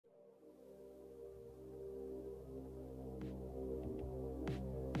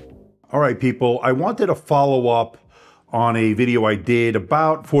All right, people, I wanted to follow up on a video I did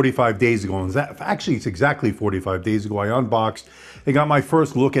about 45 days ago. Actually, it's exactly 45 days ago. I unboxed and got my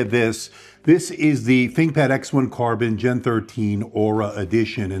first look at this. This is the ThinkPad X1 Carbon Gen 13 Aura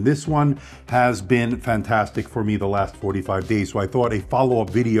Edition, and this one has been fantastic for me the last 45 days. So I thought a follow-up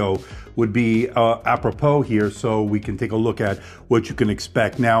video would be apropos here, so we can take a look at what you can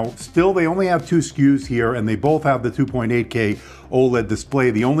expect. Now, still, they only have two SKUs here, and they both have the 2.8K OLED display.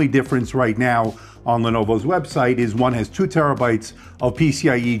 The only difference right now on Lenovo's website is one has 2 terabytes of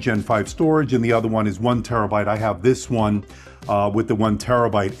PCIe Gen 5 storage, and the other one is 1 terabyte. I have this one with the 1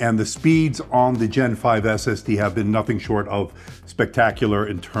 terabyte, and the speeds on the Gen 5 SSD have been nothing short of spectacular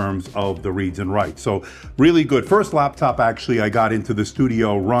in terms of the reads and writes. So really good. First laptop actually I got into the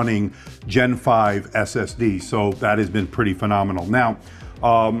studio running Gen 5 SSD, so that has been pretty phenomenal. Now,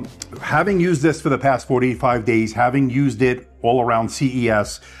 having used this for the past 45 days, having used it all around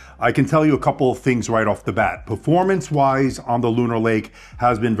CES, I can tell you a couple of things right off the bat. Performance-wise on the Lunar Lake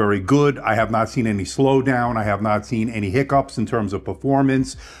has been very good. I have not seen any slowdown. I have not seen any hiccups in terms of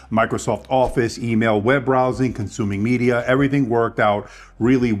performance. Microsoft Office, email, web browsing, consuming media, everything worked out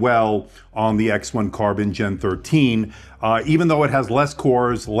really well on the X1 Carbon Gen 13. Even though it has less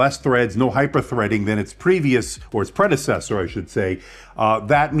cores, less threads, no hyper-threading than its previous, or its predecessor, I should say,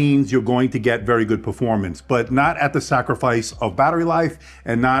 that means you're going to get very good performance, but not at the sacrifice of battery life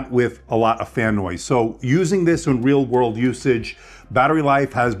and not with a lot of fan noise. So using this in real-world usage, battery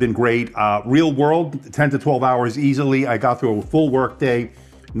life has been great. Real world, 10 to 12 hours easily. I got through a full work day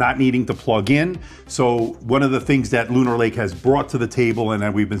not needing to plug in. So one of the things that Lunar Lake has brought to the table,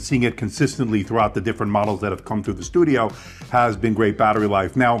 and we've been seeing it consistently throughout the different models that have come through the studio, has been great battery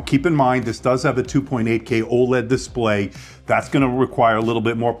life. Now, keep in mind, this does have a 2.8K OLED display. That's gonna require a little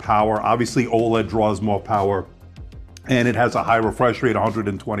bit more power. Obviously, OLED draws more power, and it has a high refresh rate,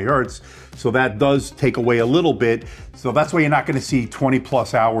 120 hertz. So that does take away a little bit. So that's why you're not gonna see 20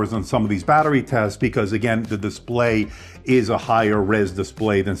 plus hours on some of these battery tests, because again, the display is a higher res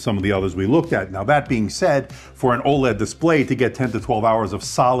display than some of the others we looked at. Now, that being said, for an OLED display to get 10 to 12 hours of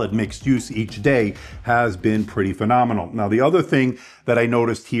solid mixed use each day has been pretty phenomenal. Now, the other thing that I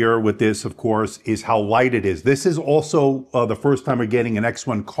noticed here with this, of course, is how light it is. This is also the first time we're getting an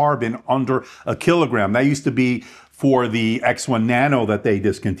X1 Carbon under a kilogram. That used to be for the X1 Nano that they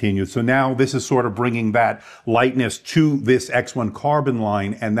discontinued. So now this is sort of bringing that lightness to this X1 Carbon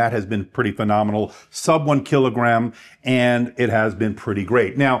line, and that has been pretty phenomenal. Sub 1 kilogram, and it has been pretty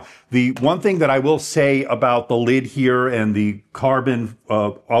great. Now, the one thing that I will say about the lid here and the carbon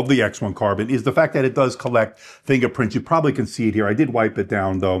of the X1 Carbon is the fact that it does collect fingerprints. You probably can see it here. I did wipe it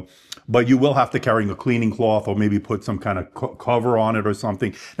down though, but you will have to carry a cleaning cloth or maybe put some kind of cover on it or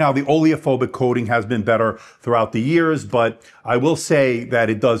something. Now, the oleophobic coating has been better throughout the years, but I will say that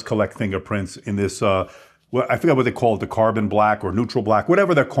it does collect fingerprints in this, well, I forget what they call it, the carbon black or neutral black,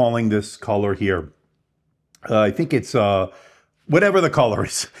 whatever they're calling this color here. I think it's whatever the color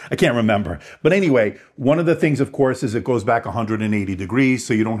is. I can't remember. But anyway, one of the things, of course, is it goes back 180 degrees,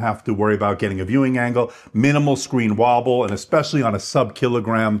 so you don't have to worry about getting a viewing angle. Minimal screen wobble, and especially on a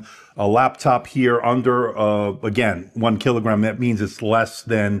sub-kilogram laptop here under, again, 1 kilogram, that means it's less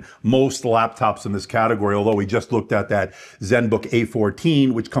than most laptops in this category, although we just looked at that ZenBook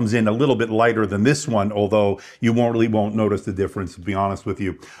A14, which comes in a little bit lighter than this one, although you won't notice the difference, to be honest with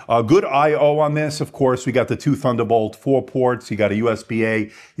you. Good I/O on this, of course. We got the 2 Thunderbolt 4 ports. You got a USB-A.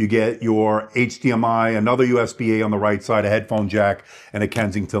 You get your HDMI, another USB-A on the right side, a headphone jack, and a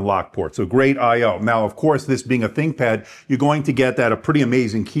Kensington lock port. So great I/O. Now, of course, this being a ThinkPad, you're going to get a pretty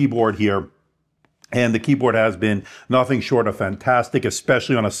amazing keyboard here. And the keyboard has been nothing short of fantastic,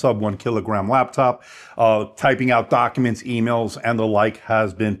 especially on a sub 1 kilogram laptop. Typing out documents, emails, and the like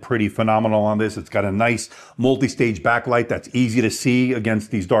has been pretty phenomenal on this. It's got a nice multi-stage backlight that's easy to see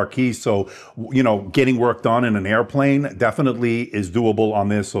against these dark keys. So, you know, getting work done in an airplane definitely is doable on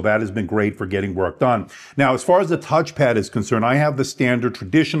this. So that has been great for getting work done. Now, as far as the touchpad is concerned, I have the standard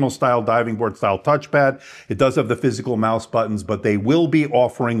traditional style diving board style touchpad. It does have the physical mouse buttons, but they will be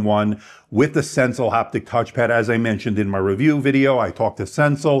offering one with the Sensel haptic touchpad. As I mentioned in my review video, I talked to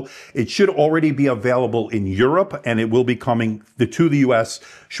Sensel. It should already be available in Europe, and it will be coming to the US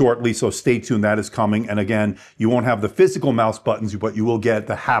shortly, so stay tuned, that is coming. And again, you won't have the physical mouse buttons, but you will get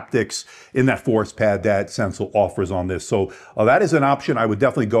the haptics in that force pad that Sensel offers on this. So that is an option I would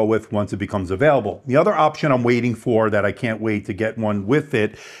definitely go with once it becomes available. The other option I'm waiting for that I can't wait to get one with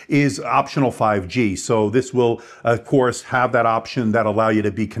it is optional 5G. So this will, of course, have that option that allow you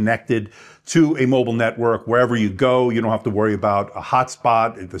to be connected to a mobile network wherever you go. You don't have to worry about a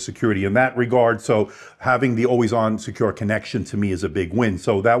hotspot, the security in that regard. So having the always on secure connection to me is a big win.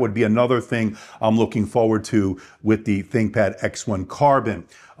 So that would be another thing I'm looking forward to with the ThinkPad X1 Carbon.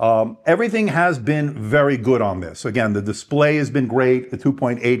 Everything has been very good on this. Again, the display has been great, the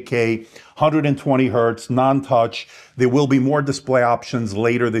 2.8K, 120 hertz, non-touch. There will be more display options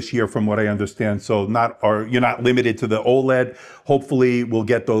later this year from what I understand. So you're not limited to the OLED. Hopefully we'll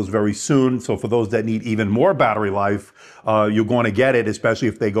get those very soon. So for those that need even more battery life, you're going to get it, especially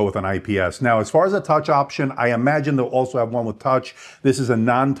if they go with an IPS. Now, as far as a touch option, I imagine they'll also have one with touch. This is a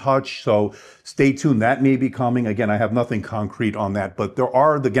non-touch, so stay tuned. That may be coming. Again, I have nothing concrete on that, but there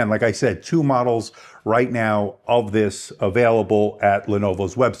are, again, like I said, 2 models right now of this available at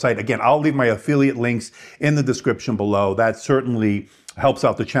Lenovo's website. Again, I'll leave my affiliate links in the description below. That certainly helps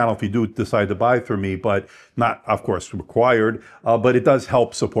out the channel if you do decide to buy through me, but not, of course, required, but it does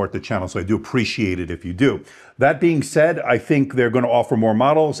help support the channel, so I do appreciate it if you do. That being said, I think they're going to offer more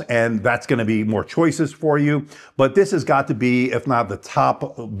models, and that's going to be more choices for you, but this has got to be, if not the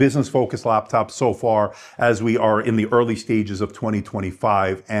top business-focused laptop so far, as we are in the early stages of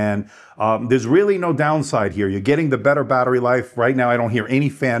 2025, and there's really no downside here. You're getting the better battery life. Right now, I don't hear any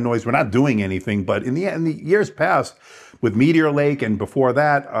fan noise. We're not doing anything, but in the years past, with Meteor Lake and before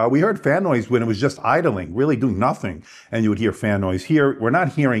that, we heard fan noise when it was just idling, really doing nothing, and you would hear fan noise. Here, we're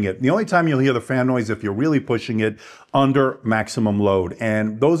not hearing it. The only time you'll hear the fan noise if you're really pushing it under maximum load,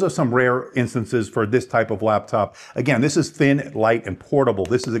 and those are some rare instances for this type of laptop. Again, this is thin, light, and portable.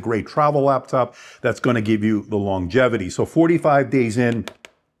 This is a great travel laptop that's going to give you the longevity. So 45 days in,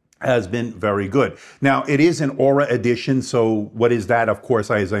 has been very good. Now, it is an Aura edition, so what is that? Of course,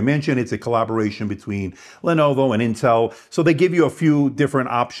 as I mentioned, it's a collaboration between Lenovo and Intel, so they give you a few different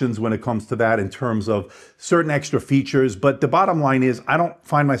options when it comes to that in terms of certain extra features, but the bottom line is I don't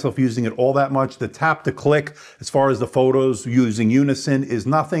find myself using it all that much. The tap to click, as far as the photos using Unison, is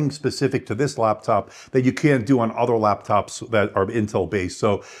nothing specific to this laptop that you can't do on other laptops that are Intel-based,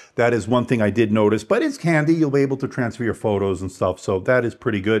 so that is one thing I did notice, but it's handy. You'll be able to transfer your photos and stuff, so that is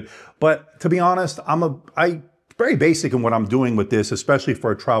pretty good. But to be honest, I very basic in what I'm doing with this, especially for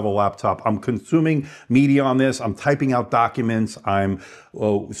a travel laptop. I'm consuming media on this. I'm typing out documents. I'm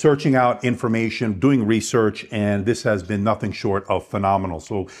searching out information, doing research, and this has been nothing short of phenomenal.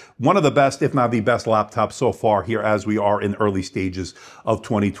 So one of the best, if not the best laptop so far here as we are in early stages of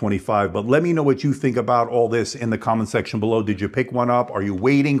 2025. But let me know what you think about all this in the comment section below. Did you pick one up? Are you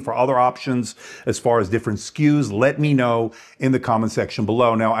waiting for other options as far as different SKUs? Let me know in the comment section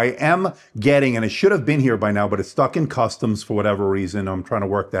below. Now, I am getting, and it should have been here by now, but it's stuck in customs for whatever reason. I'm trying to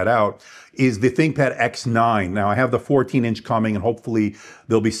work that out. Is the ThinkPad X9. Now I have the 14-inch coming, and hopefully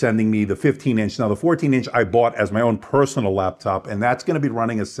they'll be sending me the 15-inch. Now the 14-inch I bought as my own personal laptop, and that's going to be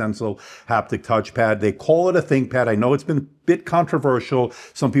running a Sensor haptic touchpad. They call it a ThinkPad. I know it's been a bit controversial.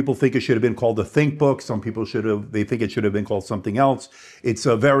 Some people think it should have been called a ThinkBook. Some people they think it should have been called something else. It's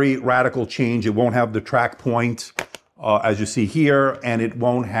a very radical change. It won't have the track point, as you see here, and it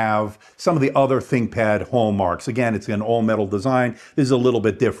won't have some of the other ThinkPad hallmarks. Again, it's an all-metal design. This is a little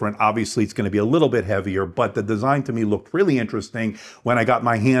bit different. Obviously, it's going to be a little bit heavier, but the design to me looked really interesting when I got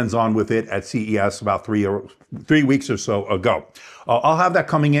my hands on with it at CES about 3 weeks or so ago. I'll have that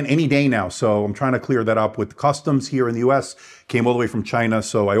coming in any day now, so I'm trying to clear that up with customs here in the US. Came all the way from China,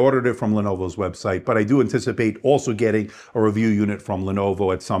 so I ordered it from Lenovo's website, but I do anticipate also getting a review unit from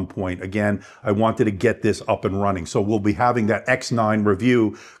Lenovo at some point. Again, I wanted to get this up and running, so we'll be having that X9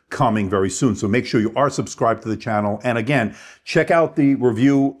 review coming very soon. So make sure you are subscribed to the channel. And again, check out the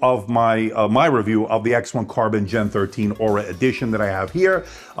review of my review of the X1 Carbon Gen 13 Aura Edition that I have here.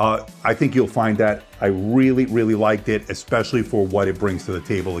 I think you'll find that I really, really liked it, especially for what it brings to the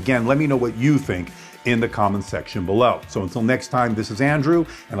table. Again, let me know what you think in the comment section below. So until next time, this is Andrew,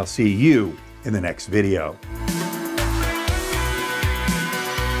 and I'll see you in the next video.